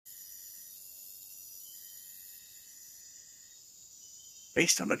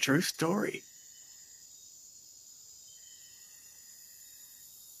based on a true story.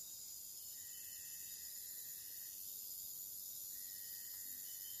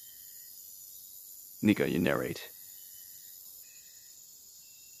 Nika, you narrate.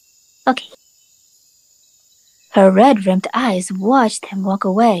 Okay. Her red-rimmed eyes watched him walk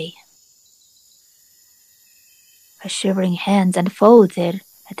away. Her shivering hands unfolded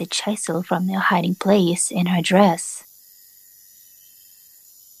at the chisel from their hiding place in her dress.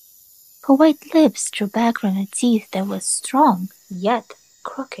 Her white lips drew back from the teeth that were strong, yet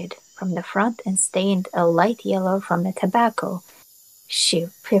crooked from the front and stained a light yellow from the tobacco she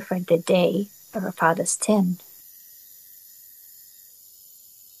preferred the day of her father's tin.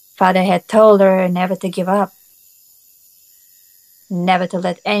 Father had told her never to give up, never to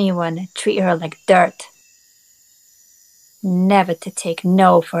let anyone treat her like dirt, never to take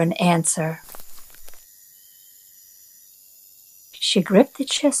no for an answer. She gripped the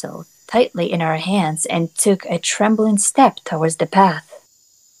chisel tightly in her hands and took a trembling step towards the path.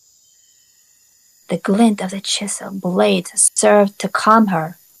 The glint of the chisel blade served to calm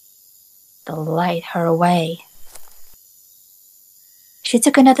her, to light her away. She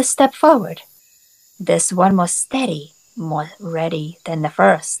took another step forward, this one more steady, more ready than the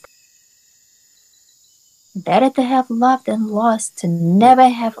first. Better to have loved and lost to never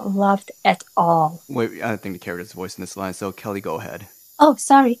have loved at all. Wait, I don't think the character's voice in this line, so Kelly, go ahead. Oh,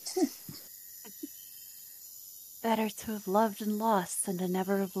 sorry. Better to have loved and lost than to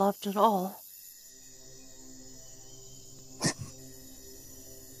never have loved at all.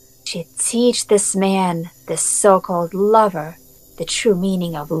 She'd teach this man, this so-called lover, the true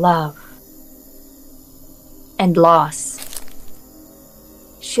meaning of love and loss.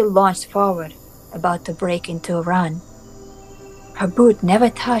 She launched forward, about to break into a run. Her boot never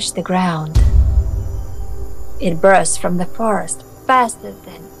touched the ground. It burst from the forest faster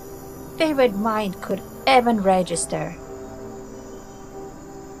than favorite mind could even register.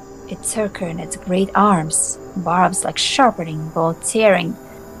 It took her in its great arms, barbs like sharpening bolt tearing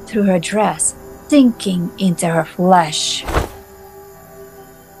through her dress, sinking into her flesh.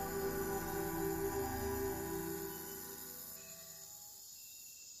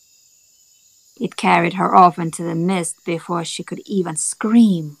 It carried her off into the mist before she could even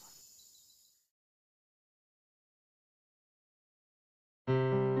scream.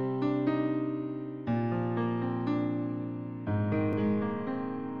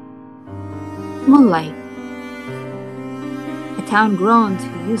 Moonlight. A town grown to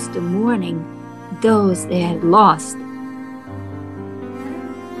used to mourning those they had lost.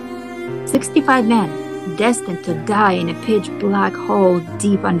 65 men destined to die in a pitch-black hole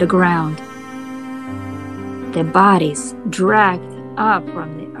deep underground. Their bodies dragged up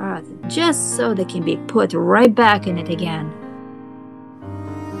from the earth just so they can be put right back in it again.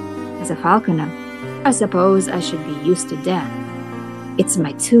 As a falconer, I suppose I should be used to death. It's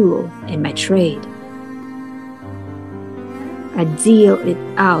my tool and my trade. I deal it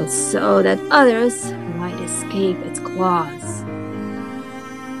out so that others might escape its claws.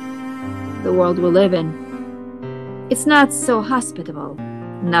 The world we live in, it's not so hospitable,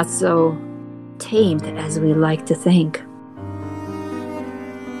 not so tamed as we like to think.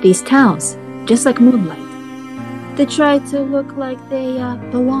 These towns, just like Moonlight, they try to look like they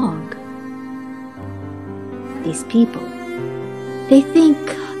belong. These people, they think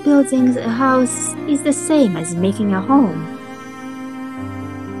building a house is the same as making a home.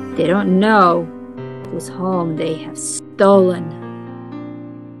 They don't know whose home they have stolen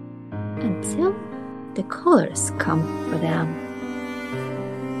until the callers come for them.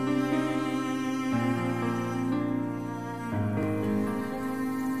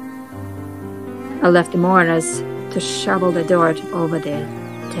 I left the mourners to shovel the dirt over the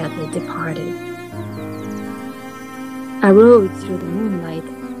deadly departed. I rode through the moonlight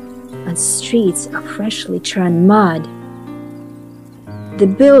on streets of freshly churned mud. The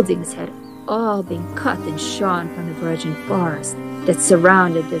buildings had all been cut and shorn from the virgin forest that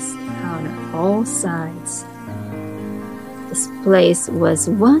surrounded this town on all sides. This place was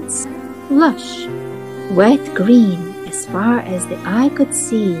once lush, wet green as far as the eye could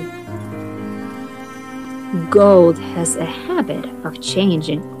see. Gold has a habit of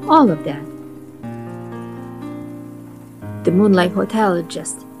changing all of that. The Moonlight Hotel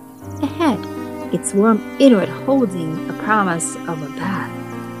just ahead, its warm inward holding a promise of a bath,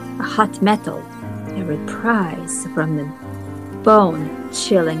 a hot metal, a reprise from the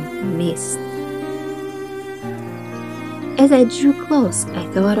bone-chilling mist. As I drew close, I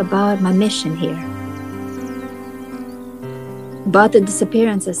thought about my mission here. About the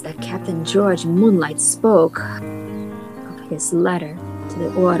disappearances that Captain George Moonlight spoke of his letter to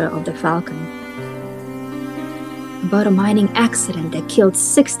the Order of the Falcon. About a mining accident that killed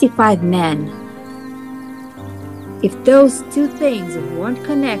 65 men. If those two things weren't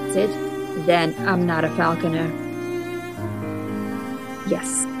connected, then I'm not a Falconer.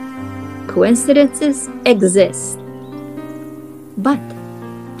 Yes, coincidences exist, but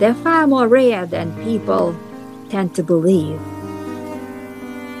they're far more rare than people tend to believe.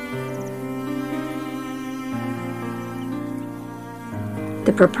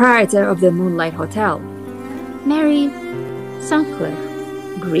 The proprietor of the Moonlight Hotel, Mary Suncliffe,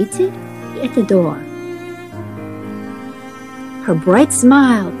 greeted me at the door. Her bright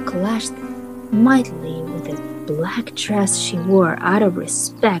smile clashed mightily with the black dress she wore out of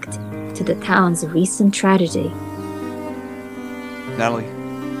respect to the town's recent tragedy. Natalie.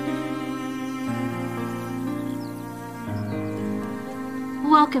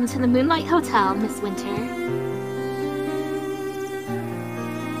 Welcome to the Moonlight Hotel, Miss Winter.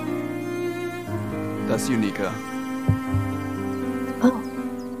 That's you, Nika. Oh,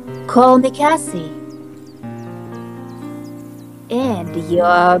 call me Cassie. And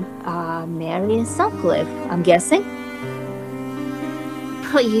you're Mary Suncliffe, I'm guessing?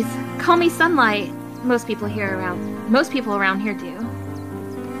 Please, call me Sunlight. Most people around here do.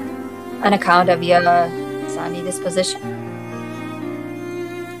 On account of your sunny disposition?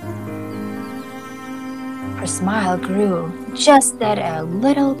 Her smile grew just that a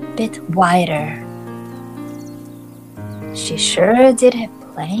little bit wider. She sure did have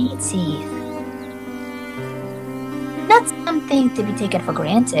plenty of teeth. Not something to be taken for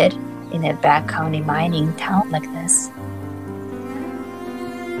granted in a back county mining town like this.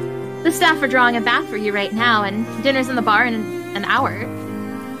 The staff are drawing a bath for you right now, and dinner's in the bar in an hour.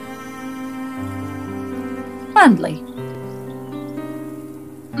 Fondly.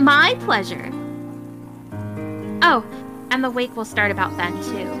 My pleasure. Oh, and the wake will start about then,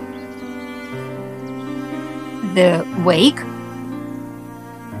 too. The wake?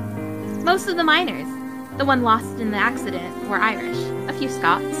 Most of the miners, the one lost in the accident, were Irish, a few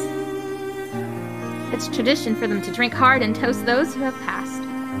Scots. It's tradition for them to drink hard and toast those who have passed.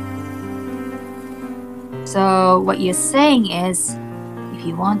 So what you're saying is, if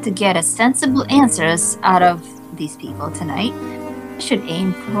you want to get a sensible answers out of these people tonight, you should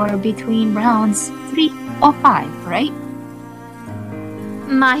aim for between rounds 3 or 5, right?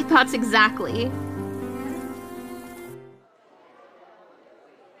 My thoughts exactly.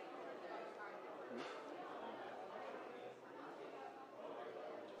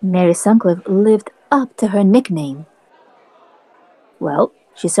 Mary Suncliffe lived up to her nickname. Well,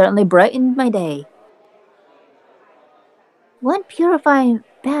 she certainly brightened my day. One purifying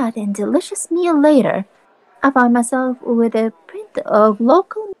bath and delicious meal later, I found myself with a print of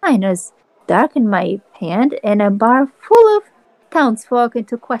local miners dark in my hand and a bar full of townsfolk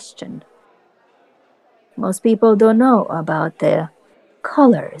to question. Most people don't know about the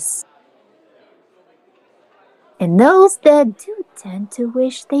colors. And those that do tend to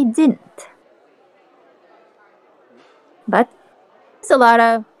wish they didn't. But there's a lot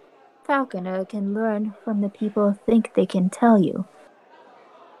of Falconer can learn from the people think they can tell you.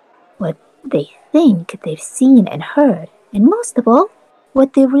 What they think they've seen and heard, and most of all,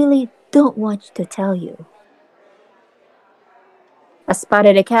 what they really don't want to tell you. I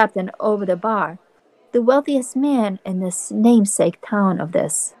spotted a captain over the bar, the wealthiest man in this namesake town of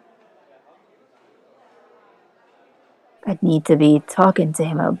this. I'd need to be talking to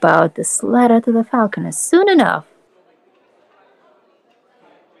him about this letter to the Falconers soon enough.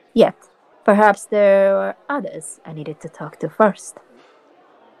 Yet, perhaps there were others I needed to talk to first.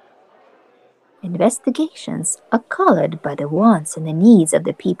 Investigations are colored by the wants and the needs of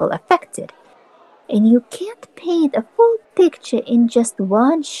the people affected, and you can't paint a full picture in just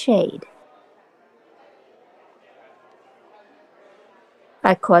one shade.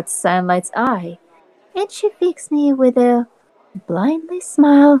 I caught Sunlight's eye, and she fixed me with a blindly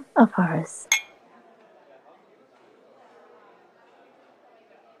smile of hers.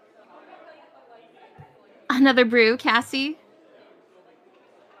 Another brew, Cassie?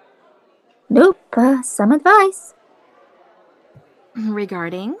 Nope, some advice.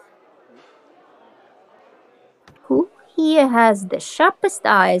 Regarding? Who here has the sharpest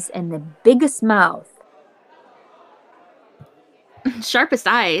eyes and the biggest mouth? Sharpest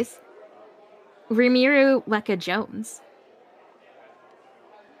eyes? Weka Jones.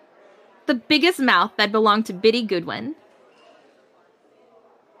 The biggest mouth that belonged to Biddy Goodwin.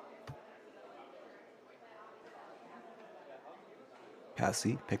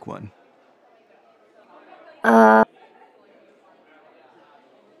 Cassie, pick one.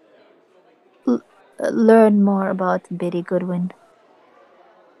 Learn more about Biddy Goodwin.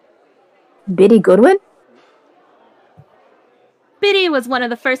 Biddy Goodwin? Biddy was one of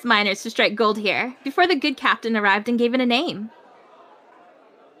the first miners to strike gold here, before the good captain arrived and gave it a name.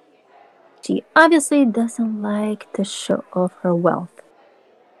 She obviously doesn't like to show off her wealth.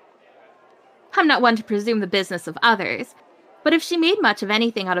 I'm not one to presume the business of others, but if she made much of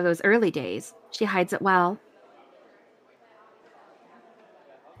anything out of those early days, she hides it well.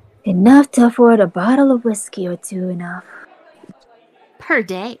 Enough to afford a bottle of whiskey or two enough. Per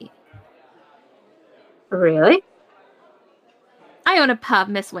day. Really? I own a pub,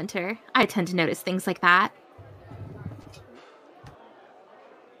 Miss Winter. I tend to notice things like that.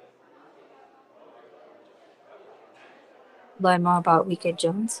 Learn more about Weka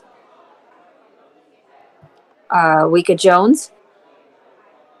Jones? Weka Jones?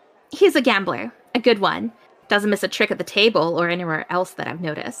 He's a gambler, a good one. Doesn't miss a trick at the table or anywhere else that I've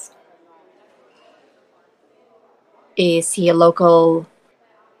noticed. Is he a local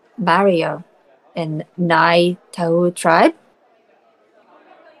barrier in Nai Tau tribe?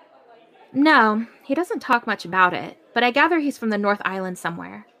 No, he doesn't talk much about it, but I gather he's from the North Island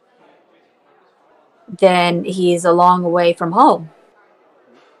somewhere. Then he's a long way from home.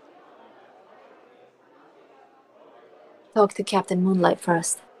 Talk to Captain Moonlight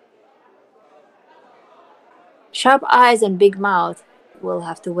first. Sharp eyes and big mouth will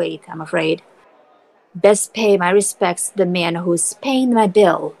have to wait, I'm afraid. Best pay my respects to the man who's paying my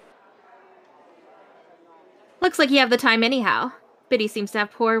bill. Looks like you have the time anyhow. Biddy seems to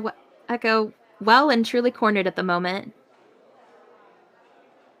have poor Echo well and truly cornered at the moment.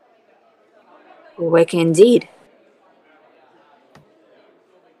 Weka indeed.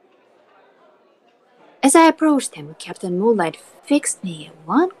 As I approached him, Captain Moonlight fixed me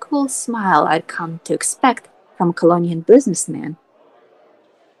one cool smile I'd come to expect from a colonial businessman.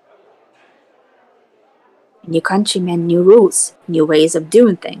 New countrymen, new rules, new ways of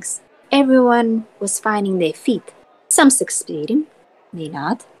doing things. Everyone was finding their feet, some succeeding, me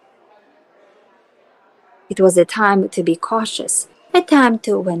not. It was a time to be cautious, a time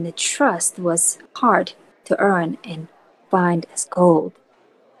to when the trust was hard to earn and find as gold.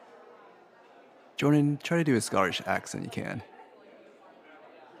 Jordan, try to do a Scottish accent you can.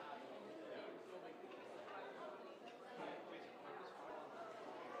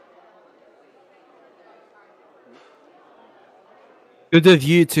 Good of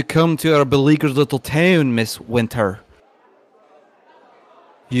you to come to our beleaguered little town, Miss Winter.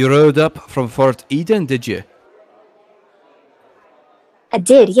 You rode up from Fort Eden, did you? I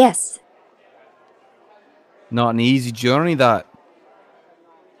did, yes. Not an easy journey, that.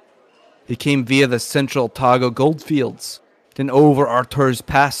 You came via the central Otago goldfields, then over Arthur's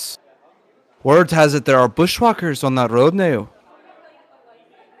Pass. Word has it there are bushwhackers on that road now.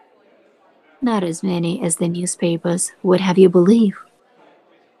 Not as many as the newspapers would have you believe.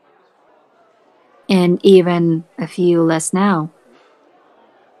 And even a few less now.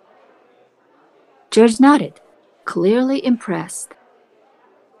 George nodded, clearly impressed.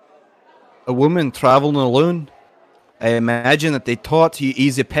 A woman traveling alone? I imagine that they taught you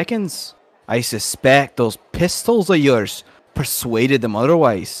easy pickings. I suspect those pistols of yours persuaded them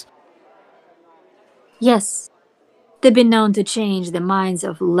otherwise. Yes, they've been known to change the minds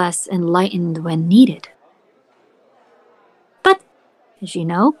of less enlightened when needed. But, as you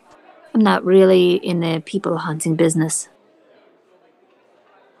know, I'm not really in the people hunting business.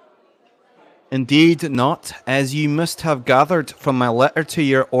 Indeed not, as you must have gathered from my letter to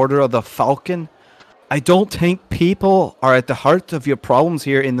your Order of the Falcon. I don't think people are at the heart of your problems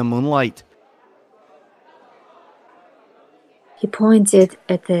here in the Moonlight. He pointed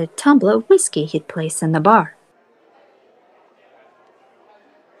at the tumbler of whiskey he'd placed in the bar.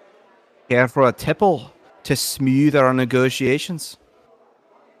 Care for a tipple to smooth our negotiations?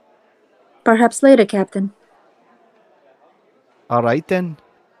 Perhaps later, Captain. All right then.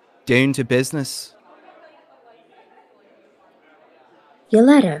 Down to business. Your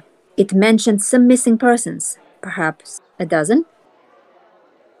letter, it mentioned some missing persons. Perhaps a dozen?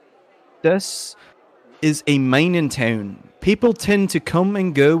 This is a mining town. People tend to come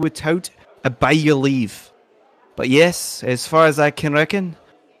and go without a by your leave. But yes, as far as I can reckon,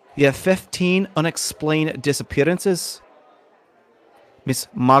 you have 15 unexplained disappearances. Miss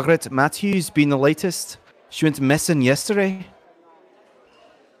Margaret Matthews being the latest. She went missing yesterday.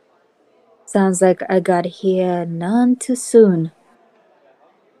 Sounds like I got here none too soon.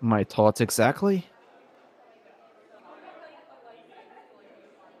 My thoughts exactly.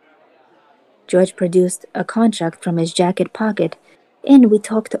 George produced a contract from his jacket pocket, and we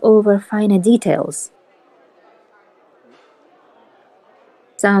talked over finer details.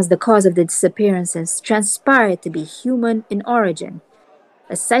 Sounds the cause of the disappearances transpired to be human in origin.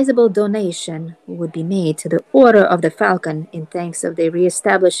 a sizable donation would be made to the Order of the Falcon in thanks of their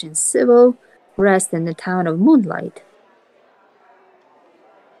re-establishing civil rest in the town of Moonlight.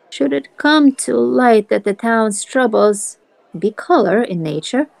 Should it come to light that the town's troubles be color in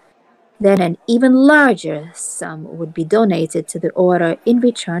nature, then an even larger sum would be donated to the Order in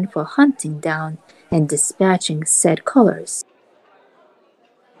return for hunting down and dispatching said colors.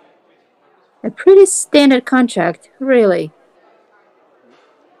 A pretty standard contract, really.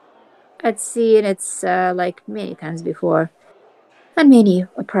 I'd seen it's like many times before, on many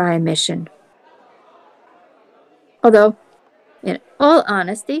a prior mission. Although, in all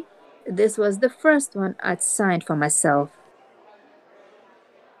honesty, this was the first one I'd signed for myself.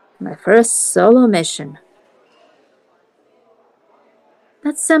 My first solo mission.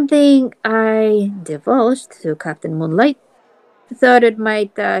 That's something I divulged to Captain Moonlight. Thought it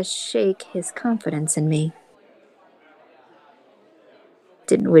might shake his confidence in me.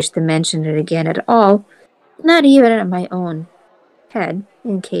 Didn't wish to mention it again at all, not even in my own head,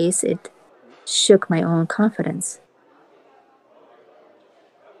 in case it shook my own confidence.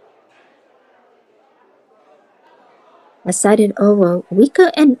 I sided over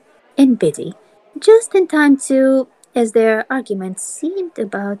Weka and Biddy, just in time to, as their argument seemed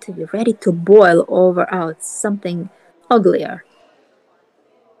about to be ready to boil over out something uglier.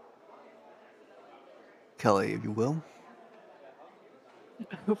 Kelly, if you will.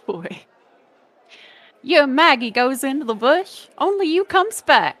 Oh boy. You and Maggie goes into the bush, only you comes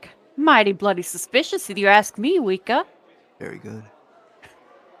back. Mighty bloody suspicious if you ask me, Weka. Very good.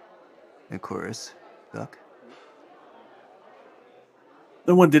 And chorus, Duck.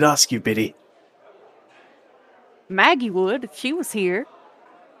 No one did ask you, Biddy. Maggie would if she was here.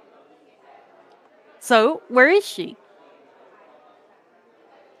 So, where is she?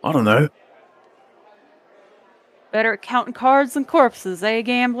 I don't know. Better at counting cards than corpses, eh,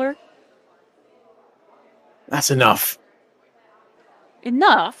 gambler? That's enough.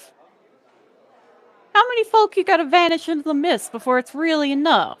 Enough? How many folk you gotta vanish into the mist before it's really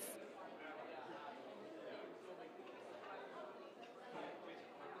enough?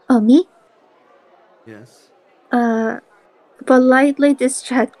 Oh, me? Yes. Politely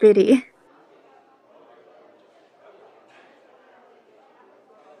distract Biddy.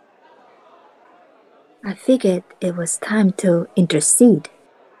 I figured it was time to intercede.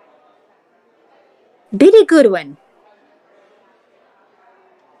 Biddy Goodwin!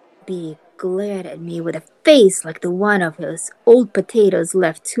 Biddy glared at me with a face like the one of his old potatoes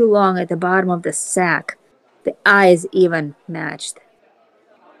left too long at the bottom of the sack. The eyes even matched.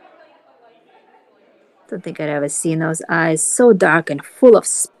 Don't think I'd ever seen those eyes so dark and full of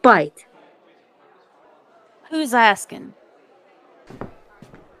spite. Who's asking?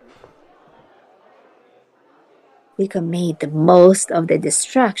 Weka made the most of the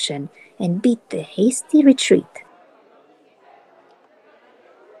distraction and beat the hasty retreat.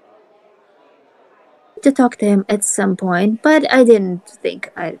 To talk to him at some point, but I didn't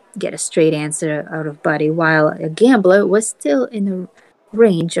think I'd get a straight answer out of Buddy while a gambler was still in the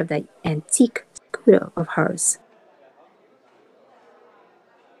range of that antique scooter of hers.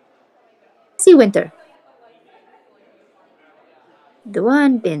 See Winter. The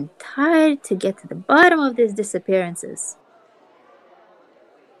one been tired to get to the bottom of these disappearances.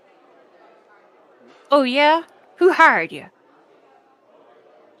 Oh yeah? Who hired you?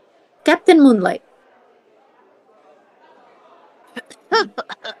 Captain Moonlight.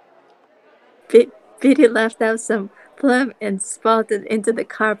 Biddy left out some phlegm and spouted into the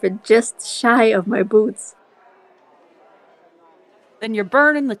carpet just shy of my boots. Then you're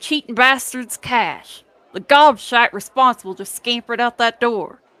burning the cheating bastard's cash. The gobshite responsible just scampered out that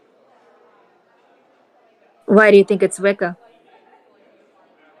door. Why do you think it's Weka?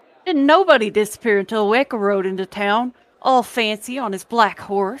 Didn't nobody disappear until Weka rode into town, all fancy on his black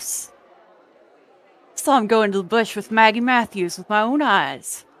horse. Saw him go into the bush with Maggie Matthews with my own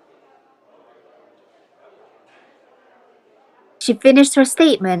eyes. She finished her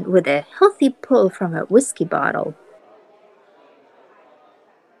statement with a healthy pull from her whiskey bottle.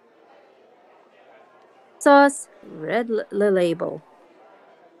 Sauce, read the label.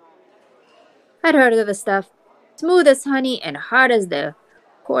 I'd heard of the stuff. Smooth as honey and hard as the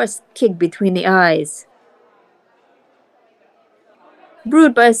horse kick between the eyes.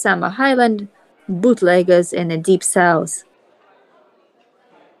 Brewed by some Highland bootleggers in the deep south.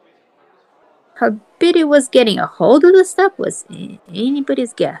 How Biddy was getting a hold of the stuff was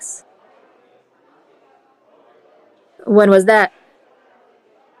anybody's guess. When was that?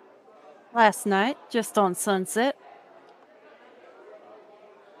 Last night, just on sunset.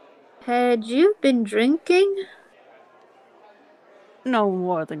 Had you been drinking? No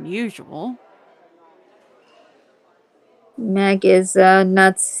more than usual. Meg is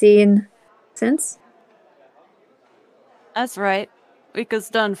not seen since? That's right. Weka's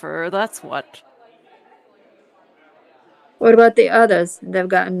done for her, that's what. What about the others? They've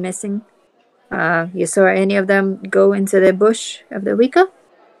gotten missing. You saw any of them go into the bush of the Weka?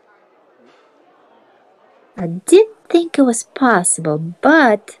 I did think it was possible,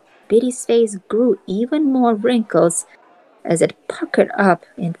 but Biddy's face grew even more wrinkles as it puckered up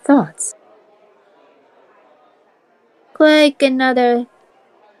in thoughts. Like another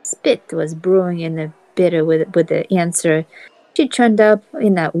spit was brewing in the bitter with the answer she churned up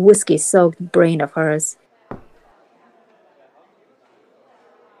in that whiskey-soaked brain of hers.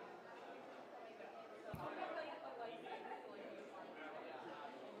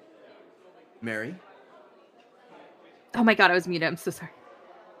 Mary? Oh my god, I was muted. I'm so sorry.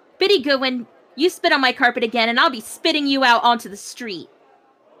 Biddy Goodwin, you spit on my carpet again, and I'll be spitting you out onto the street.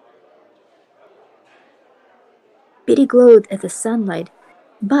 Biddy glowed at the sunlight,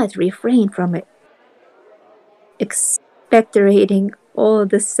 but refrained from it, expectorating all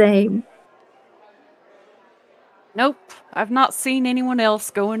the same. Nope, I've not seen anyone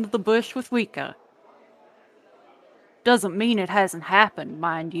else go into the bush with Weka. Doesn't mean it hasn't happened,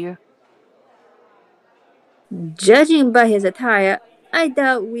 mind you. Judging by his attire, I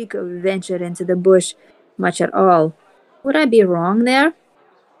doubt Weka ventured into the bush much at all. Would I be wrong there?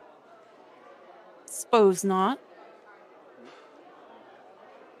 Suppose not.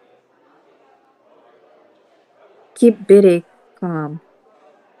 Keep Biddy calm.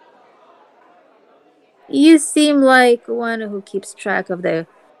 You seem like one who keeps track of the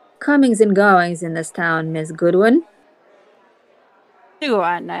comings and goings in this town, Miss Goodwin. Do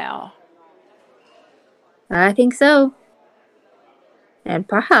I now? I think so. And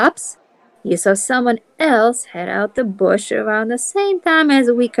perhaps you saw someone else head out the bush around the same time as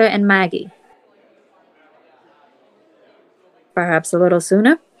Weka and Maggie. Perhaps a little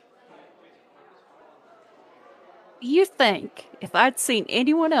sooner? You think if I'd seen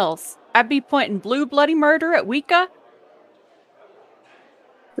anyone else, I'd be pointing blue bloody murder at Weka?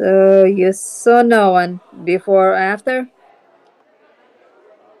 So you saw no one before or after?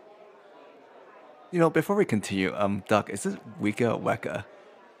 You know, before we continue, Duck, is this Weka or Weka?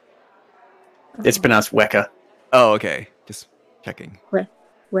 It's pronounced Weka. Oh, okay. Just checking.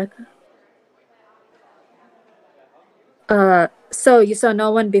 Weka? So you saw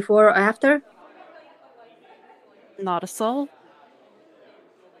no one before or after? Not a soul.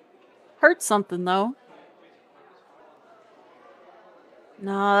 Heard something, though.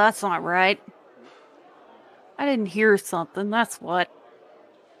 No, that's not right. I didn't hear something, that's what.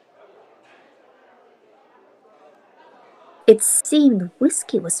 It seemed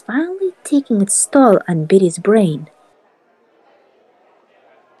whiskey was finally taking its toll on Biddy's brain.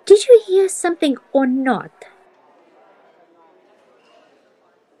 Did you hear something or not?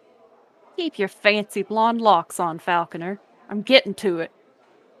 Keep your fancy blonde locks on, Falconer. I'm getting to it.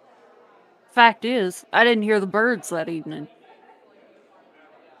 Fact is, I didn't hear the birds that evening.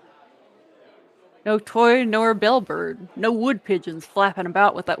 No toy nor bellbird, no wood pigeons flapping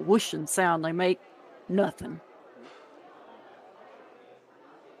about with that whooshing sound they make. Nothing.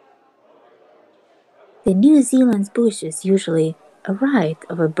 The New Zealand's bush is usually a riot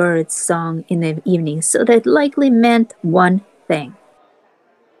of a bird's song in the evening, so that likely meant one thing.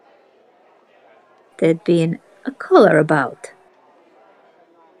 There'd been a caller about.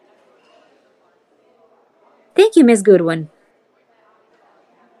 Thank you, Miss Goodwin.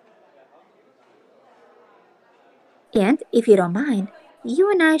 And, if you don't mind, you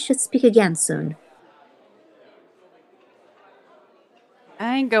and I should speak again soon.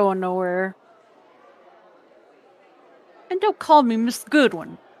 I ain't going nowhere. And don't call me Miss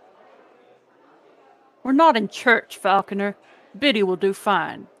Goodwin. We're not in church, Falconer. Biddy will do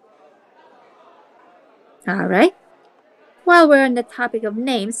fine. All right. While we're on the topic of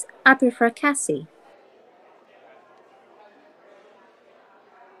names, I prefer Cassie.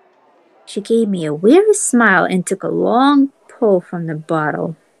 She gave me a weary smile and took a long pull from the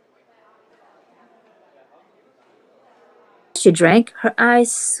bottle. As she drank, her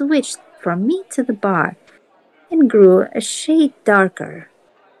eyes switched from me to the bar and grew a shade darker.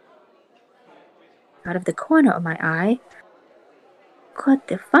 Out of the corner of my eye, caught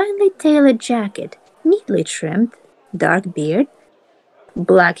the finely tailored jacket, neatly trimmed, dark beard,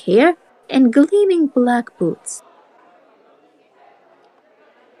 black hair, and gleaming black boots.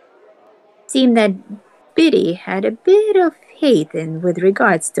 Seemed that Biddy had a bit of hate with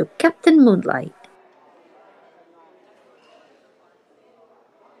regards to Captain Moonlight.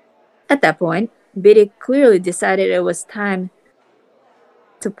 At that point, Biddy clearly decided it was time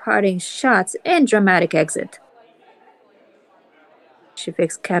to parting shots and dramatic exit. She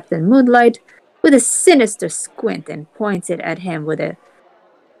fixed Captain Moonlight with a sinister squint and pointed at him with a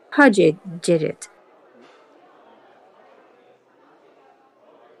pudgy digit.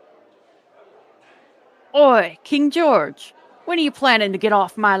 Oi, King George, when are you planning to get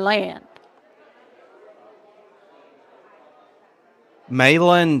off my land? My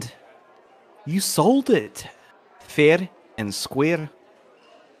land. You sold it. Fair and square.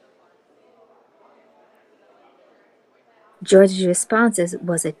 George's response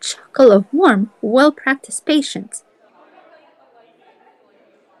was a chuckle of warm, well-practiced patience.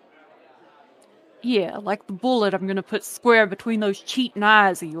 Yeah, like the bullet I'm gonna put square between those cheating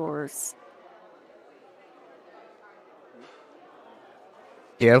eyes of yours.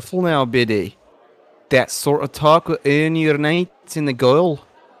 Careful now, Biddy. That sort of talk will earn your nights in the goal.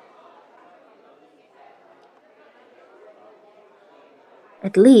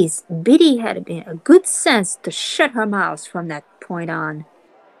 At least Biddy had been a good sense to shut her mouth from that point on.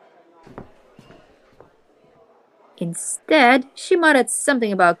 Instead, she muttered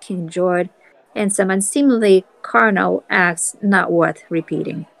something about King George and some unseemly carnal acts not worth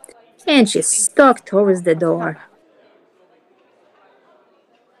repeating, and she stalked towards the door.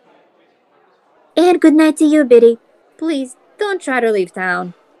 And good night to you, Biddy. Please don't try to leave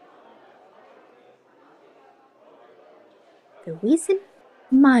town. The reason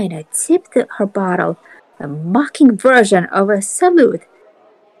Mina tipped her bottle, a mocking version of a salute.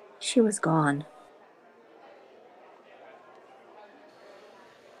 She was gone.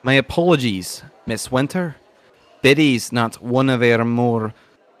 My apologies, Miss Winter. Biddy's not one of our more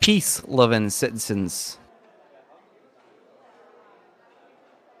peace-loving citizens.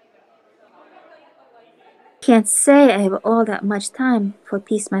 Can't say I have all that much time for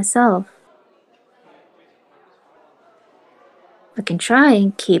peace myself. I can try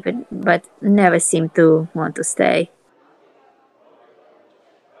and keep it, but never seem to want to stay.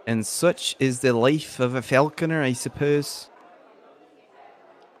 And such is the life of a falconer, I suppose.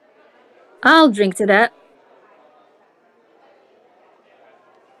 I'll drink to that.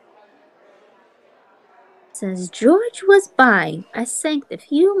 Since George was buying, I sank a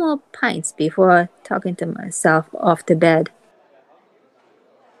few more pints before talking to myself off to bed.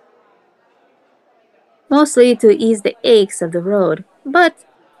 Mostly to ease the aches of the road, but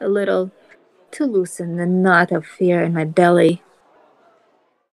a little to loosen the knot of fear in my belly.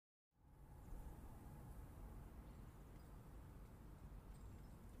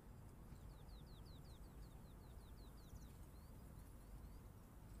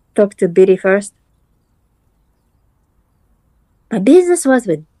 Talk to Biddy first. My business was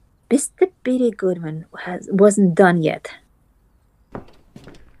with Mr. Biddy Goodwin wasn't done yet.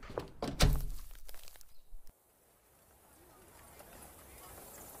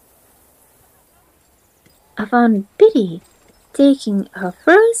 I found Biddy taking her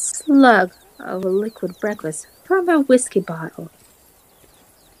first slug of a liquid breakfast from her whiskey bottle.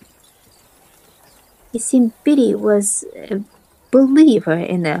 It seemed Biddy was a believer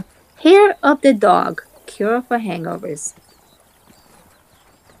in the hair of the dog cure for hangovers.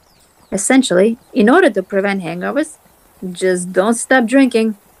 Essentially, in order to prevent hangovers, just don't stop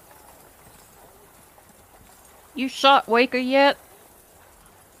drinking. You shot Weka yet?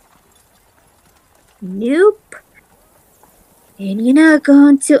 Nope. And you're not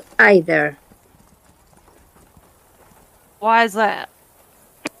going to either. Why is that?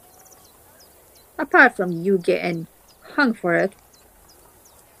 Apart from you getting hung for it.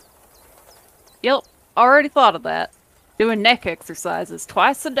 Yep, already thought of that. Doing neck exercises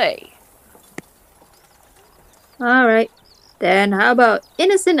twice a day. Alright. Then how about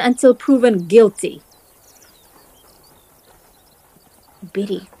innocent until proven guilty?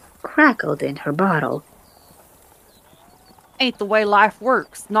 Biddy crackled in her bottle. Ain't the way life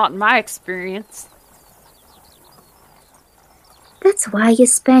works, not in my experience. That's why you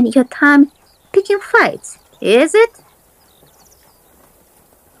spend your time picking fights, is it?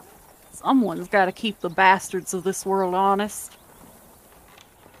 Someone's gotta keep the bastards of this world honest.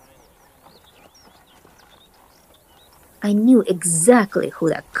 I knew exactly who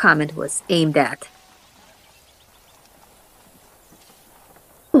that comment was aimed at.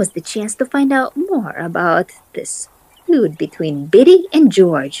 It was the chance to find out more about this feud between Biddy and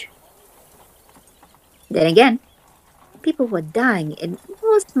George. Then again, people were dying, and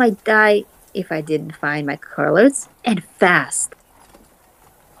most might die if I didn't find my curlers, and fast.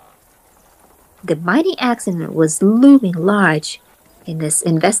 The mining accident was looming large in this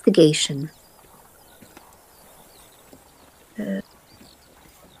investigation.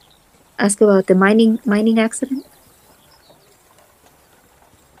 Ask about the mining accident?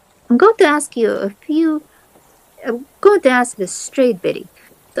 I'm going to ask you a few... I'm going to ask this straight, Biddy.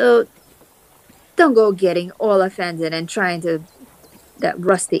 So, don't go getting all offended and trying to... that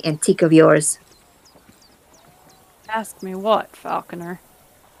rusty antique of yours. Ask me what, Falconer?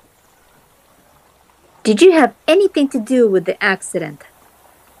 Did you have anything to do with the accident?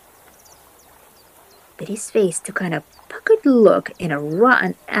 Biddy's face took on a puckered look, and a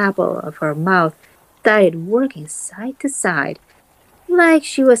rotten apple of her mouth started working side to side, like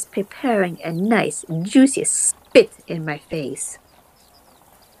she was preparing a nice, juicy spit in my face.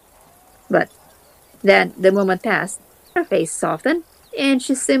 But then the moment passed, her face softened, and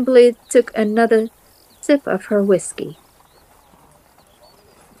she simply took another sip of her whiskey.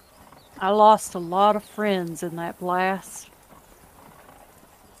 I lost a lot of friends in that blast.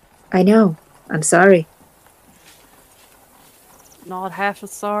 I know. I'm sorry. Not half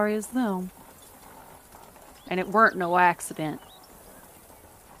as sorry as them. And it weren't no accident.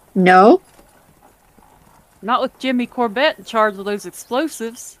 No? Not with Jimmy Corbett in charge of those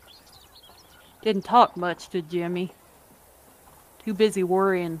explosives. Didn't talk much, did Jimmy? Too busy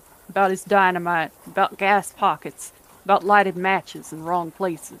worrying about his dynamite, about gas pockets, about lighted matches in wrong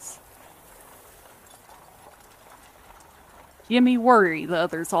places. Jimmy Worry, the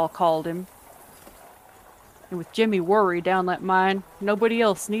others all called him. And with Jimmy Worry down that mine, nobody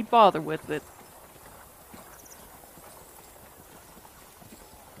else need bother with it.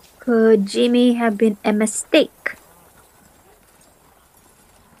 Could Jimmy have been a mistake?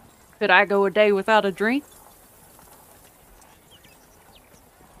 Could I go a day without a drink?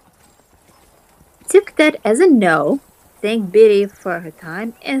 Took that as a no, thanked Biddy for her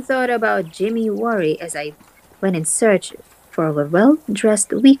time, and thought about Jimmy Worry as I went in search for a well-dressed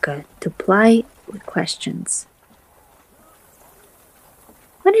Weka to ply with questions.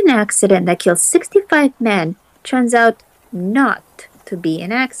 When an accident that killed 65 men turns out not to be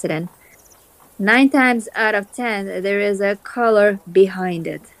an accident, 9 times out of 10 there is a color behind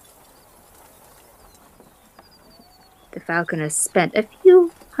it. The Falconers spent a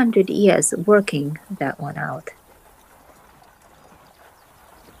few hundred years working that one out.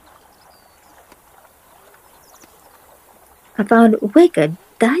 I found Weka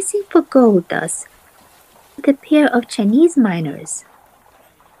dicing for gold dust with a pair of Chinese miners.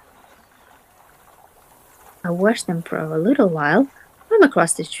 I watched them for a little while from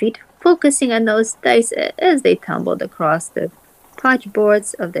across the street, focusing on those dice as they tumbled across the podge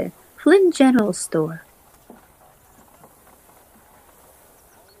boards of the Flint General Store.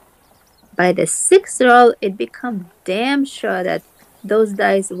 By the 6th roll, it became damn sure that those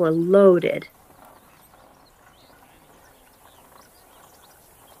dice were loaded.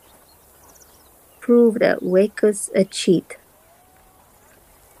 Prove that Weka's a cheat.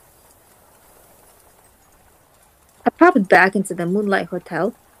 I popped back into the Moonlight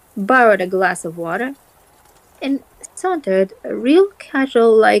Hotel, borrowed a glass of water, and sauntered real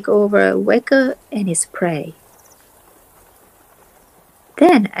casual-like over Weka and his prey.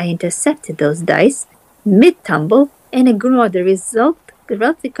 Then I intercepted those dice, mid-tumble, and ignored the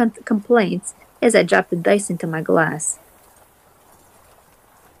resulting complaints as I dropped the dice into my glass.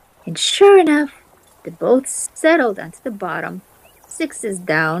 And sure enough, they both settled onto the bottom, 6s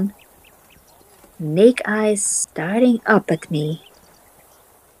down, naked eyes starting up at me.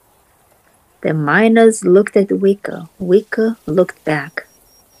 The miners looked at Weka. Weka looked back.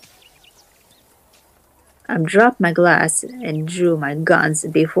 I dropped my glass and drew my guns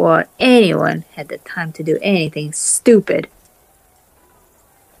before anyone had the time to do anything stupid.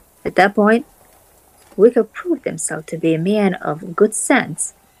 At that point, Weka proved himself to be a man of good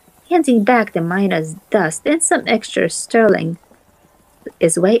sense, handing back the miner's dust and some extra sterling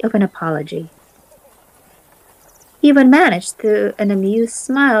as way of an apology. He even managed to an amused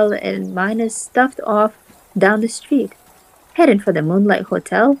smile, and miners stuffed off down the street, heading for the Moonlight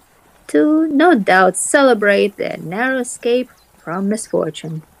Hotel to, no doubt, celebrate their narrow escape from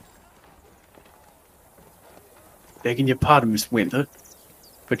misfortune. Begging your pardon, Miss Winter,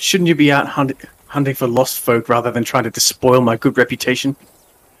 but shouldn't you be out hunting for lost folk rather than trying to despoil my good reputation?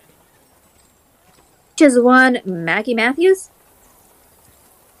 Just one Maggie Matthews?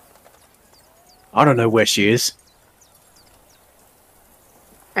 I don't know where she is.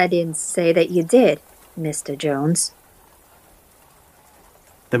 I didn't say that you did, Mr. Jones.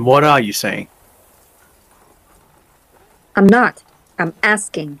 Then what are you saying? I'm not. I'm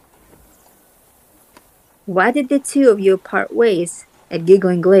asking. Why did the two of you part ways at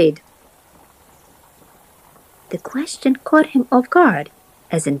Giggling Glade? The question caught him off guard,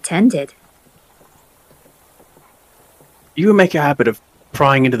 as intended. You make a habit of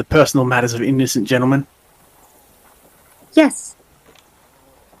prying into the personal matters of innocent gentlemen? Yes.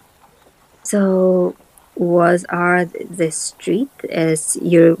 So, was our the street as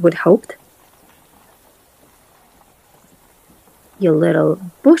you would hoped? You little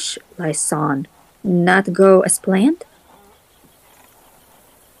bush liaison, not go as planned?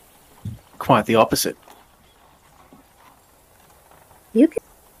 Quite the opposite. You can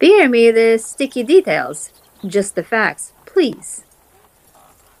spare me the sticky details. Just the facts, please.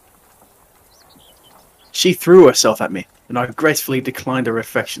 She threw herself at me, and I gracefully declined her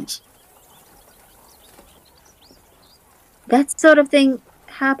affections. That sort of thing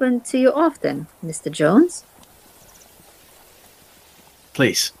happened to you often, Mr. Jones?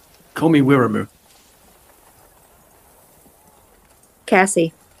 Please, call me Wiremu.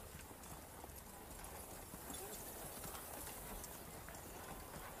 Cassie.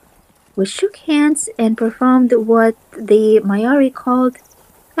 We shook hands and performed what the Maori called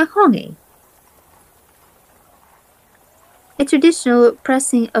a hongi, a traditional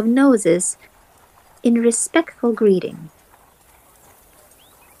pressing of noses in respectful greeting.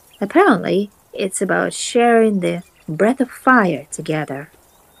 Apparently, it's about sharing the breath of fire together.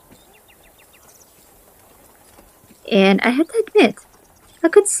 And I have to admit, I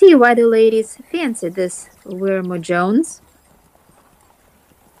could see why the ladies fancied this Wiremu Jones.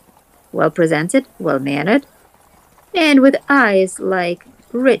 Well-presented, well-mannered, and with eyes like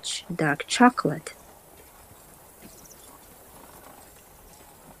rich dark chocolate.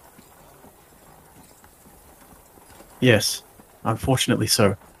 Yes, unfortunately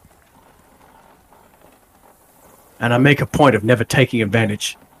so. And I make a point of never taking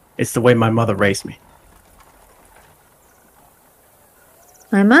advantage. It's the way my mother raised me.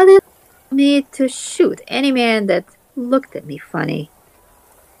 My mother told me to shoot any man that looked at me funny.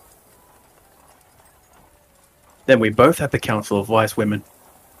 Then we both have the counsel of wise women.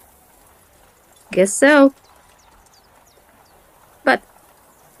 Guess so. But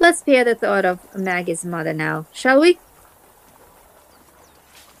let's spare the thought of Maggie's mother now, shall we?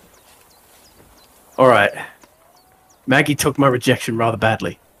 Alright. Maggie took my rejection rather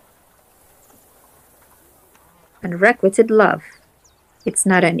badly. Unrequited love. It's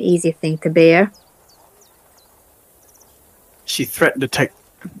not an easy thing to bear. She threatened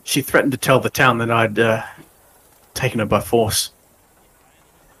to tell the town that I'd taken her by force.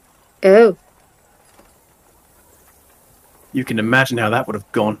 Oh. You can imagine how that would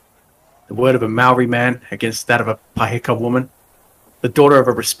have gone. The word of a Maori man against that of a Pahika woman. The daughter of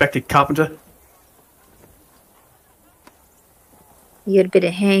a respected carpenter. You'd be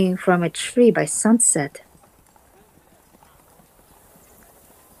hanging from a tree by sunset.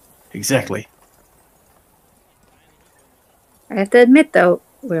 Exactly. I have to admit, though,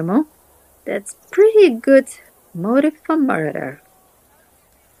 Wiremu, that's pretty good motive for murder.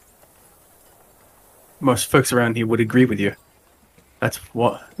 Most folks around here would agree with you.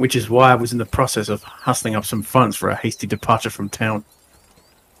 Which is why I was in the process of hustling up some funds for a hasty departure from town.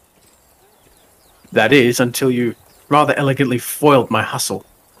 That is, until you rather elegantly foiled my hustle.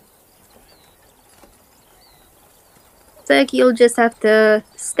 It's like you'll just have to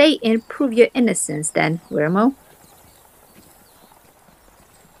stay and prove your innocence then, Wiremu.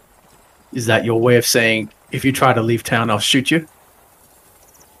 Is that your way of saying, if you try to leave town, I'll shoot you?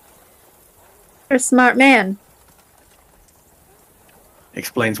 You're a smart man.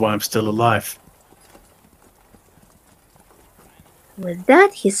 Explains why I'm still alive. With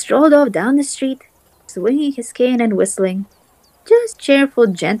that, he strolled off down the street, swinging his cane and whistling. Just cheerful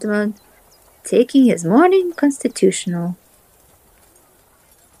gentleman, taking his morning constitutional.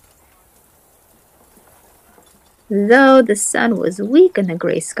 Though the sun was weak in the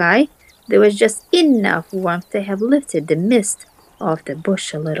grey sky, there was just enough warmth to have lifted the mist off the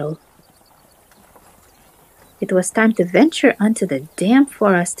bush a little. It was time to venture onto the damp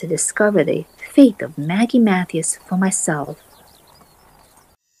forest to discover the fate of Maggie Matthews for myself.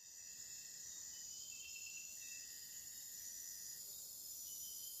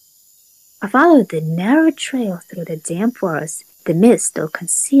 I followed the narrow trail through the damp forest, the mist still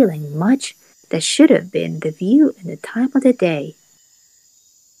concealing much that should have been the view in the time of the day.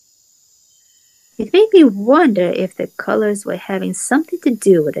 It made me wonder if the colors were having something to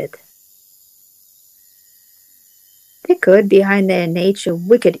do with it. They could, behind their nature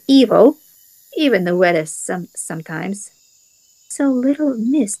wicked evil, even the weather sometimes. So little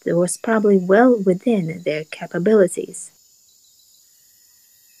mist was probably well within their capabilities.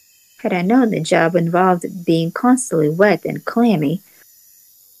 Had I known the job involved being constantly wet and clammy,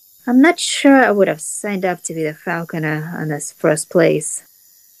 I'm not sure I would have signed up to be the falconer in this first place.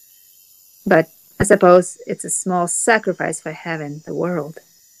 But I suppose it's a small sacrifice for having the world.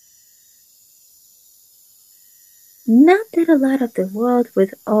 Not that a lot of the world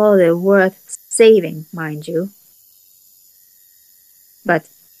with all they're worth saving, mind you. But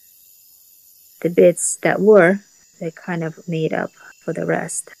the bits that were, they kind of made up for the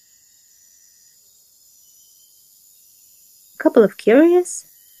rest. A couple of curious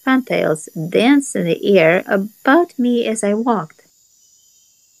fantails danced in the air about me as I walked.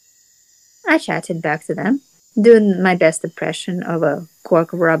 I chatted back to them, doing my best impression of a cork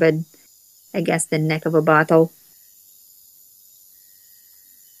rubbed against the neck of a bottle.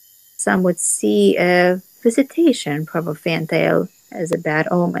 Some would see a visitation from a fantail as a bad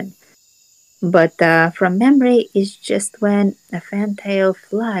omen. But from memory is just when a fantail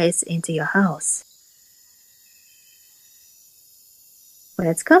flies into your house. When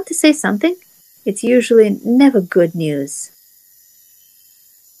it's come to say something, it's usually never good news.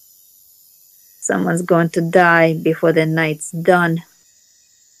 Someone's going to die before the night's done.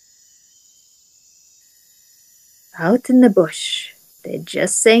 Out in the bush, they're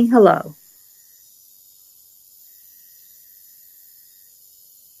just saying hello.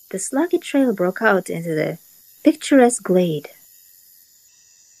 The sluggy trail broke out into the picturesque glade.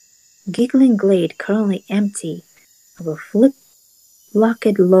 Giggling glade currently empty of a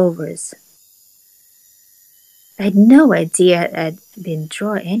flip-locked lovers. I had no idea I'd been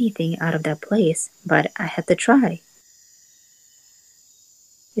draw anything out of that place, but I had to try.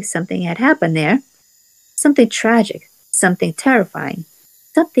 If something had happened there, something tragic, something terrifying,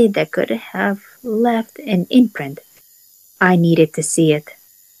 something that could have left an imprint, I needed to see it.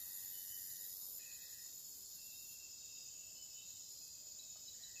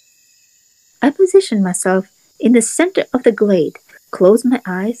 I positioned myself in the center of the glade, closed my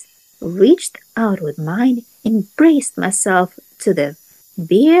eyes, reached out with mine, and braced myself to the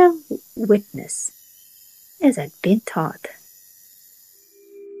bare witness, as I'd been taught.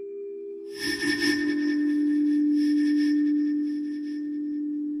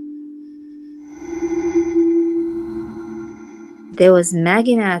 There was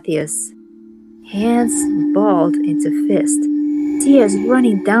Maggie Matthews, hands balled into fist, tears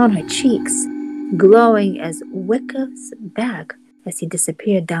running down her cheeks, glowing as Weka's back as he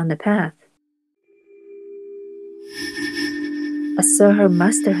disappeared down the path. I saw her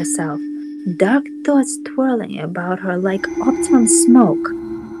muster herself, dark thoughts twirling about her like optimum smoke,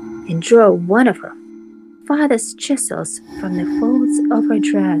 and draw one of her father's chisels from the folds of her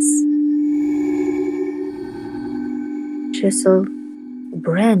dress. Chisel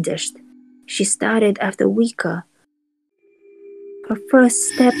brandished, she started after Weka. Her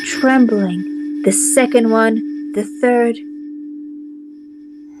first step trembling, the second one, the third.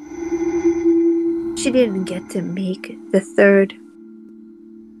 She didn't get to make the third.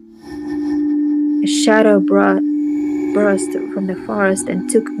 A shadow burst from the forest and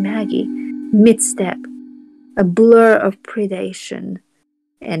took Maggie mid-step, a blur of predation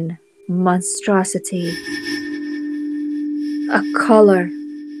and monstrosity. A color.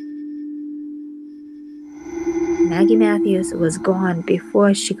 Maggie Matthews was gone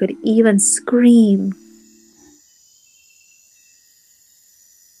before she could even scream.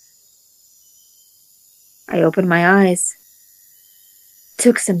 I opened my eyes,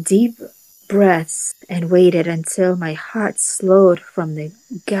 took some deep breaths, and waited until my heart slowed from the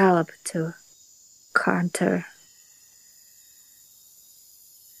gallop to canter.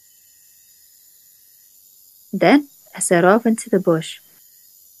 Then I set off into the bush,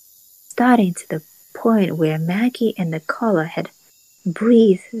 starting to the point where Maggie and the collar had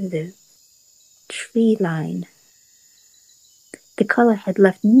breathed the tree line. The collar had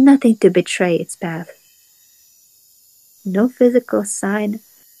left nothing to betray its path. No physical sign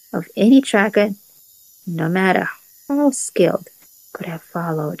of any tracker, no matter how skilled, could have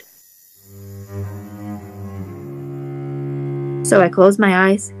followed. So I closed my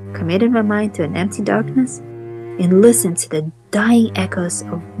eyes, committed my mind to an empty darkness, and listened to the dying echoes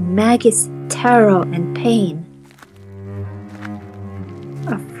of Maggie's terror and pain.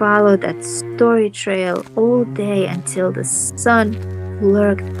 I followed that story trail all day until the sun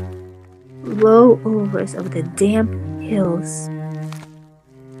lurked low overs of the damp hills.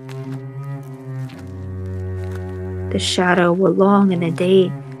 The shadows were long and the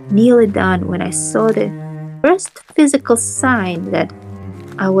day nearly done when I saw the first physical sign that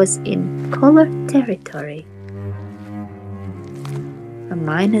I was in color territory. A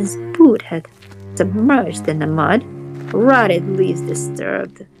miner's boot had submerged in the mud, rotted leaves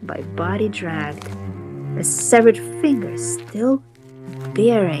disturbed by body dragged, a severed finger still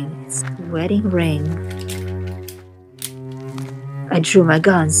bearing its wedding ring. I drew my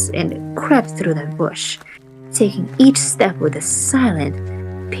guns and crept through the bush, taking each step with a silent,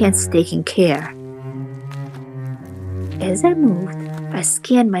 painstaking care. As I moved, I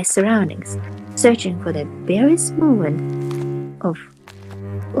scanned my surroundings, searching for the barest movement of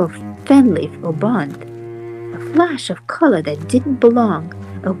fan leaf or bond. A flash of color that didn't belong,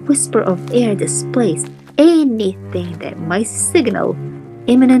 a whisper of air displaced, anything that might signal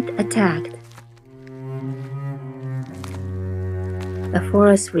imminent attack. The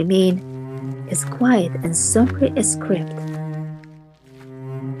forest remained as quiet and somber as crypt.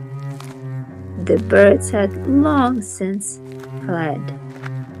 The birds had long since fled.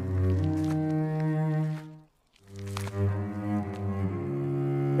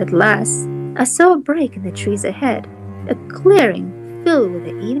 At last, I saw a break in the trees ahead, a clearing filled with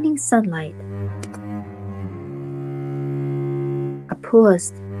the evening sunlight. I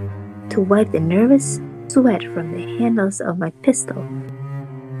paused to wipe the nervous sweat from the handles of my pistol,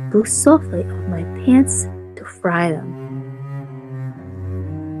 blew softly on my pants to fry them.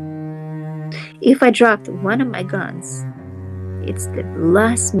 If I dropped one of my guns, it's the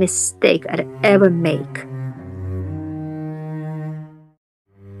last mistake I'd ever make.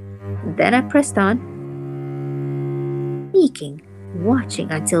 Then I pressed on, sneaking,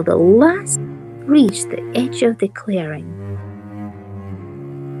 watching until the last reached the edge of the clearing.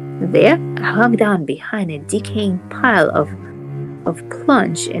 There, I hung down behind a decaying pile of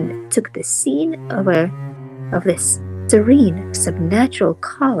plunge and took the scene of this serene, supernatural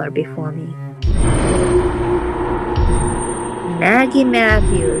color before me. Maggie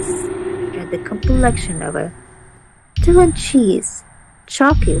Matthews had the complexion of a Dillon cheese,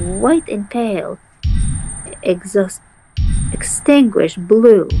 chalky white and pale, extinguished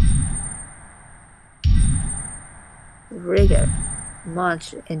blue. Rigor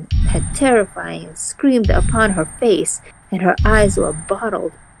munched and had terrifying screamed upon her face, and her eyes were a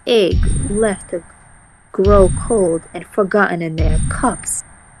bottled egg left to grow cold and forgotten in their cups.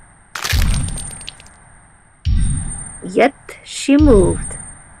 Yet she moved.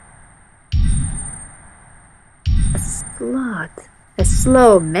 A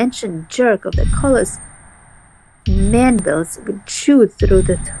slow mentioned jerk of the color's mandibles would chew through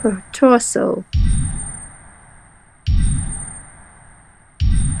her torso.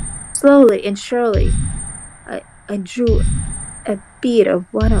 Slowly and surely, I drew a bead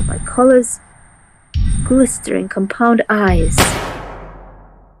of one of my color's glistering compound eyes.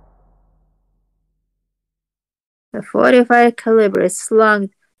 The 45 caliber slung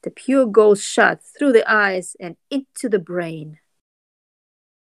the pure gold shot through the eyes and into the brain.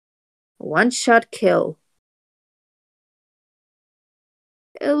 One shot kill.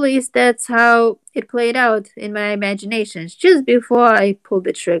 At least that's how it played out in my imaginations just before I pulled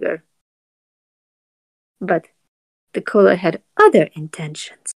the trigger. But the caller had other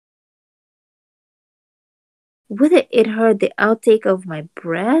intentions. Whether it heard the outtake of my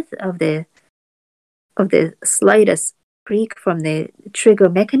breath, of the slightest creak from the trigger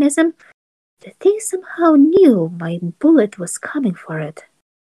mechanism, the thing somehow knew my bullet was coming for it.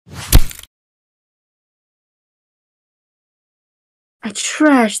 I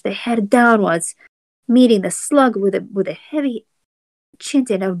trashed the head downwards, meeting the slug with a heavy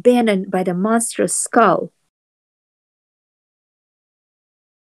chintin abandoned by the monstrous skull.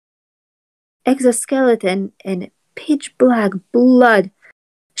 Exoskeleton and pitch-black blood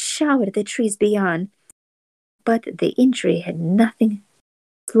showered the trees beyond, but the injury had nothing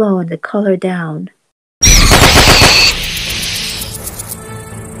slowed the color down.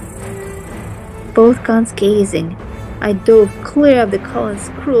 Both guns gazing, I dove clear of the color's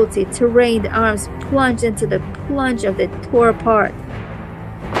cruelty, terrained arms plunged into the plunge of the tore apart.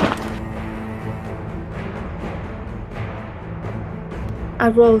 I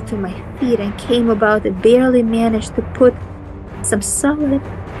rolled to my feet and came about and barely managed to put some solid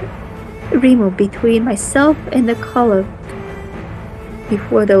Wiremu between myself and the color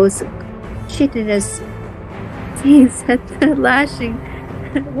before those chitinous teeth had lashing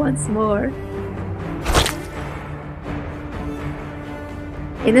once more.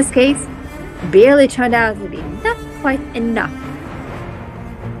 In this case, barely turned out to be not quite enough.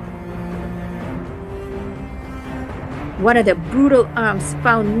 One of the brutal arms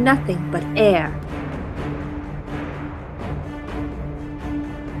found nothing but air.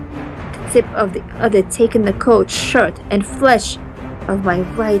 The tip of the other taking the coat, shirt, and flesh of my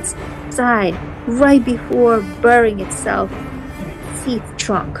right side right before burying itself in a teeth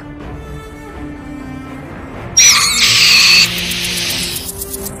trunk.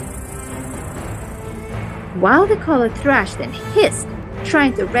 While the collar thrashed and hissed,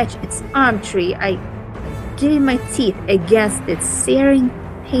 trying to wrench its arm tree, I gave my teeth against its searing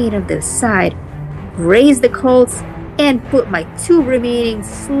pain of the side, raised the Colts, and put my two remaining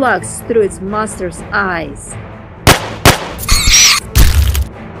slugs through its monster's eyes.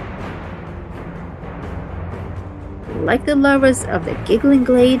 like the lovers of the giggling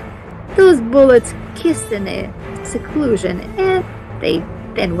glade, those bullets kissed in their seclusion, and they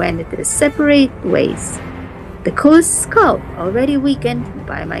then went into separate ways. The cool's skull, already weakened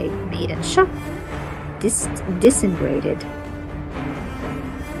by my maiden shot, disintegrated.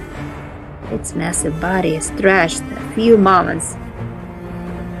 Its massive body is thrashed a few moments,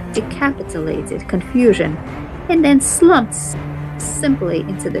 decapitated confusion, and then slumped simply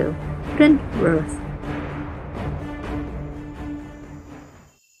into the wooden earth.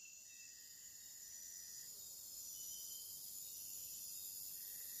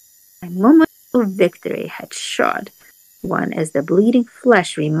 My moment of victory had shot one as the bleeding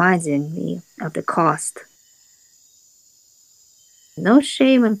flesh reminded me of the cost. No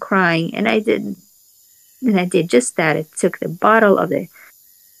shame in crying, and I did just that. I took the bottle of the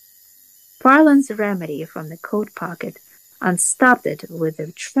Farland's remedy from the coat pocket, unstopped it with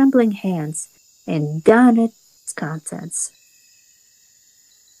the trembling hands, and downed its contents.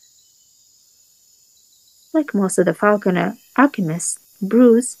 Like most of the Falconer alchemist's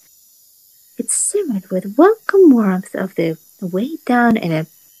brews, it simmered with welcome warmth of the way down, and it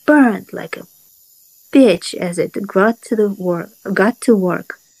burned like a bitch as it got to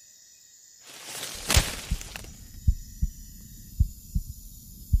work.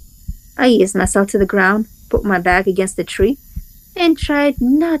 I eased myself to the ground, put my back against the tree, and tried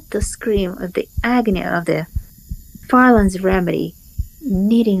not to scream of the agony of the Farland's remedy,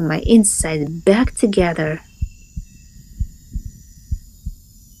 knitting my insides back together.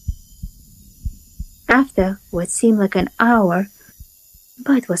 After what seemed like an hour,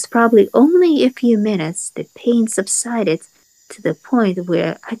 but was probably only a few minutes, the pain subsided to the point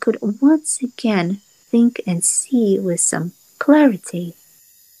where I could once again think and see with some clarity.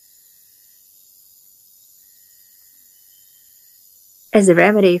 As the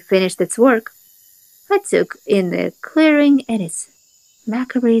remedy finished its work, I took in the clearing and its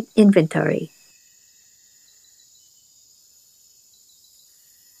macabre inventory.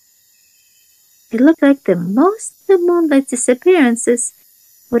 It looked like most of the Moonlight's disappearances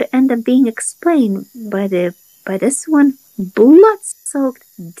would end up being explained by this one blood-soaked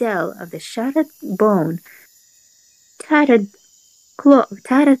dell of the shattered bone, tattered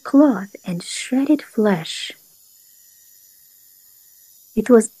cloth, and shredded flesh. It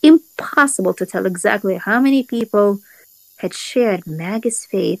was impossible to tell exactly how many people had shared Maggie's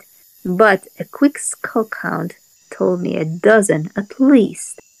fate, but a quick skull count told me a dozen at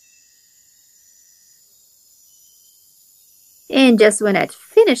least. And just when I'd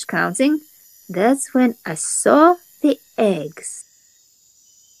finished counting, that's when I saw the eggs.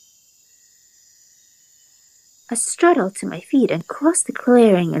 I struggled to my feet and crossed the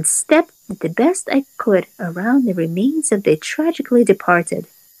clearing and stepped the best I could around the remains of the tragically departed.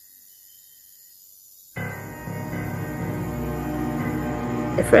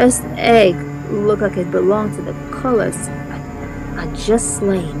 The first egg looked like it belonged to the colors I'd just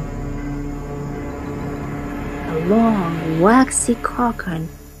slain. A long, waxy cockon,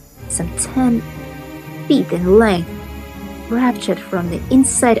 some 10 feet in length, raptured from the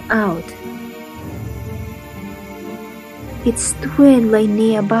inside out. Its twin lay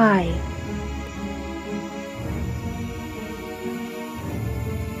nearby.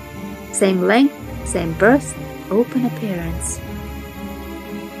 Same length, same birth, open appearance.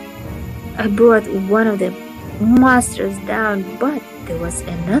 I brought one of the monsters down, but there was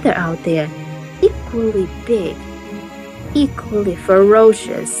another out there, equally big, equally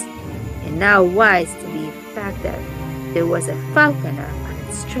ferocious, and now wise to the fact that there was a falconer on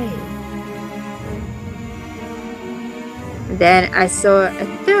its trail. Then I saw a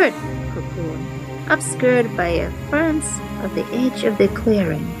third cocoon, obscured by a ferns of the edge of the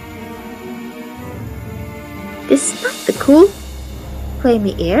clearing. Despite the cool,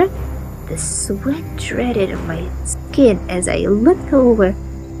 clammy air, the sweat dreaded my skin as I looked over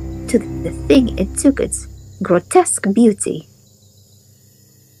to the thing and took its grotesque beauty.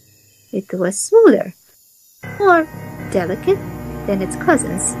 It was smoother, more delicate than its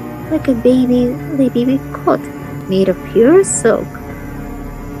cousins, like a baby coat made of pure silk.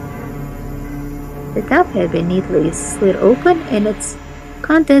 The top had been neatly slit open and its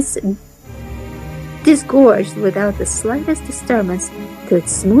contents disgorged without the slightest disturbance to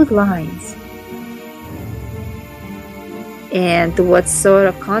its smooth lines. And what sort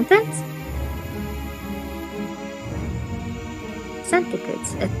of contents?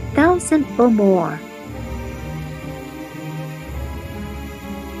 Centipedes, 1,000 or more.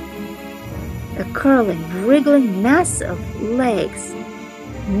 A curling, wriggling mass of legs,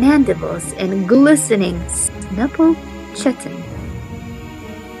 mandibles, and glistening snubble chitin.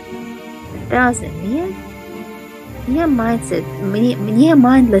 1,000 near, mere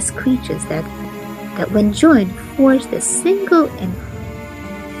mindless creatures that when joined forged a single and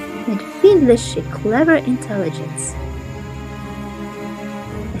fiendishly clever intelligence.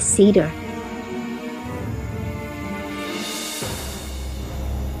 A cedar.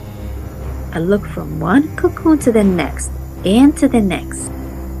 I looked from one cocoon to the next, and to the next.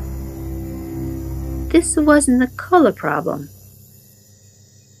 This wasn't a color problem.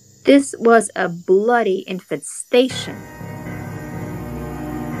 This was a bloody infestation.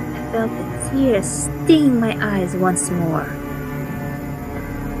 I felt the tears stinging my eyes once more.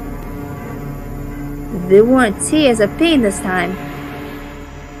 They weren't tears of pain this time.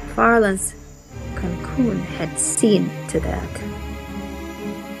 Farland's cocoon had seen to that.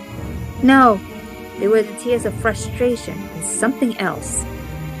 No, they were the tears of frustration and something else.